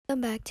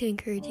Welcome back to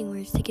Encouraging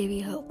Words to Give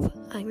You Hope.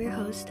 I'm your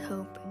host,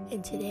 Hope,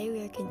 and today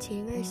we are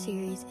continuing our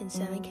series in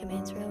 7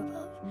 Commands from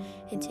Above,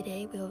 and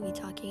today we will be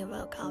talking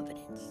about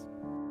confidence.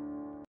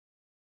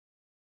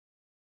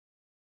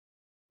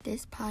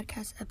 This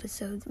podcast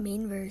episode's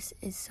main verse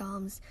is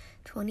Psalms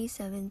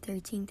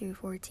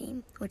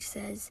 27:13-14, which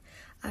says,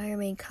 I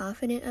remain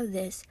confident of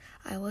this,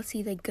 I will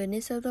see the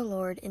goodness of the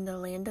Lord in the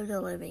land of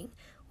the living.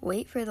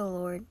 Wait for the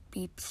Lord,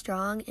 be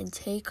strong and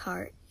take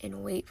heart,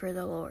 and wait for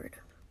the Lord.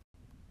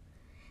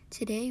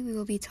 Today we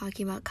will be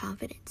talking about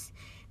confidence.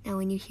 Now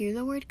when you hear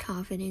the word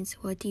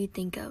confidence, what do you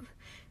think of?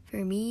 For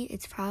me,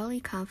 it's probably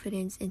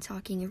confidence in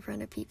talking in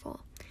front of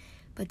people.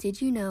 But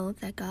did you know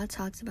that God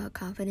talks about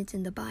confidence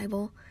in the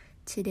Bible?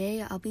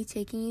 Today I'll be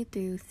taking you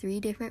through 3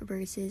 different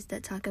verses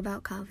that talk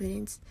about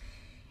confidence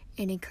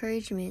and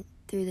encouragement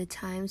through the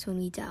times when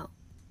we doubt.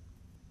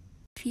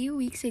 A few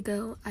weeks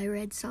ago, I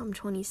read Psalm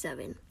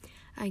 27.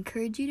 I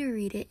encourage you to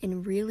read it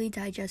and really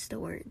digest the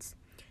words.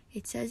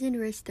 It says in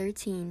verse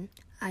 13,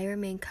 I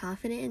remain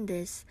confident in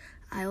this,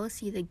 I will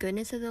see the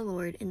goodness of the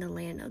Lord in the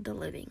land of the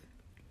living.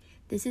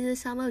 This is a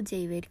psalm of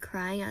David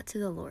crying out to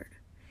the Lord.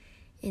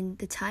 In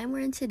the time we're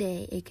in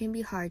today, it can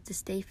be hard to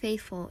stay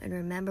faithful and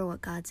remember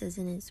what God says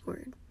in His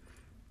Word.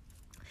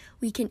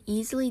 We can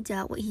easily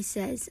doubt what He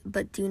says,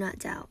 but do not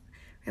doubt.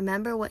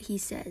 Remember what He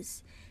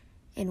says.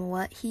 And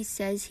what He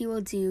says He will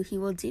do.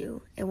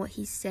 And what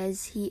He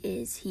says He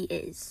is.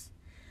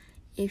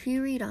 If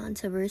you read on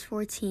to verse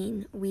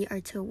 14, we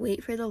are to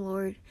wait for the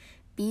Lord,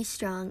 be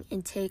strong,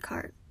 and take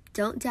heart.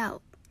 Don't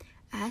doubt.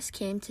 Ask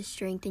Him to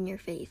strengthen your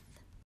faith.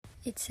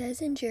 It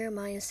says in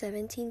Jeremiah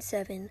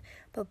 17:7,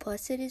 but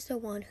blessed is the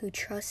one who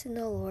trusts in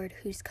the Lord,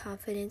 whose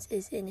confidence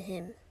is in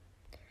Him.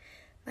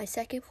 My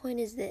second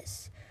point is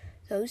this.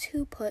 Those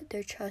who put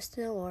their trust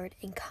in the Lord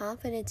and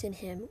confidence in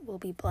Him will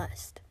be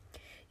blessed.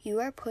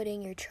 You are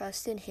putting your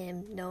trust in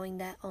Him, knowing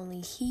that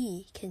only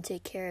He can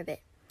take care of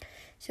it.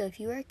 So if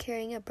you are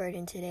carrying a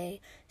burden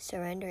today,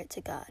 surrender it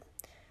to God.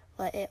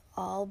 Let it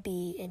all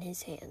be in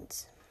His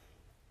hands.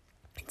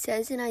 It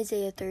says in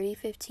Isaiah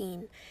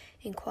 30:15,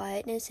 in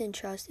quietness and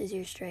trust is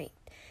your strength.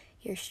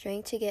 Your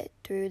strength to get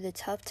through the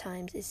tough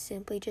times is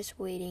simply just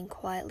waiting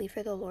quietly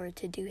for the Lord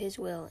to do His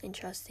will and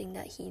trusting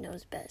that He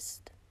knows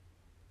best.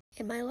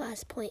 And my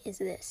last point is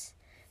this.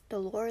 The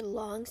Lord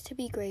longs to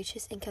be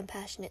gracious and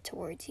compassionate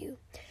towards you.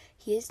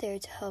 He is there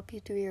to help you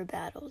through your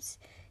battles.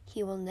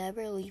 He will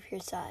never leave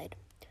your side.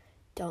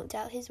 Don't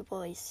doubt His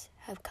voice.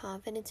 Have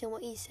confidence in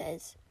what He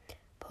says.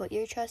 Put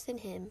your trust in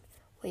Him.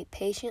 Wait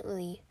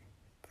patiently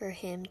for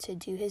Him to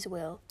do His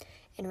will.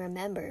 And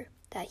remember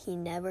that He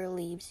never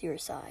leaves your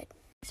side.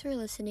 Thanks for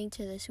listening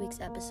to this week's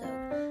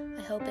episode.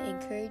 I hope it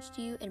encouraged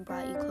you and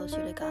brought you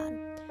closer to God.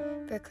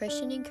 For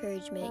Christian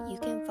encouragement, you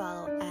can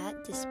follow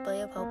at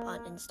Display of Hope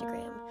on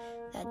Instagram.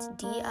 That's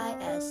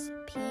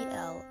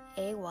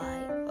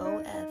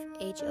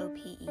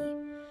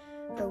DISPLAYOFHOPE.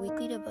 For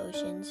weekly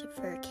devotions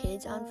for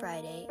kids on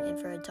Friday and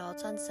for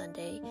adults on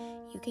Sunday,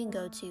 you can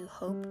go to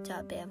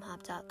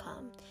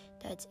hope.bamhop.com.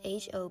 That's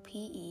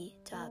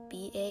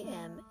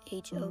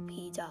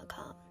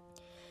hope.bamhop.com.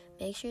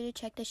 Make sure to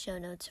check the show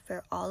notes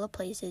for all the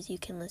places you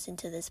can listen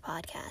to this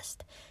podcast.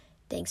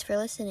 Thanks for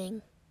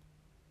listening.